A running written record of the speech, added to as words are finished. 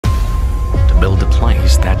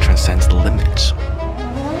force that transcends the limits,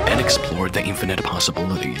 and explore the infinite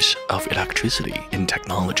possibilities of electricity and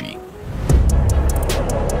technology.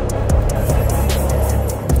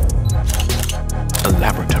 A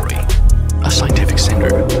laboratory, a scientific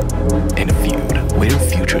center, and a field where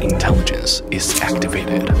future intelligence is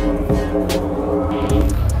activated.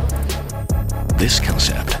 This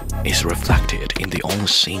concept is reflected in the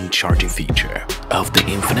on-scene charging feature of the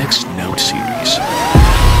Infinix NOTE series.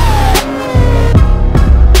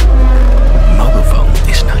 Mobile phone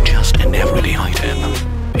is not just an everyday item.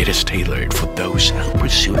 It is tailored for those who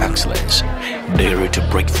pursue excellence, dare to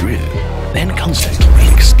break through, and constantly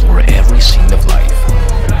explore every scene of life.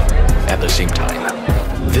 At the same time,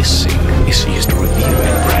 this scene is used to review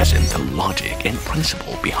and present the logic and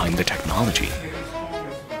principle behind the technology.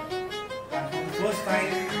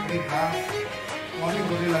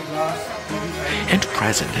 And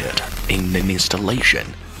present it in an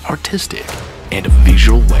installation, artistic, and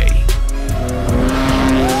visual way.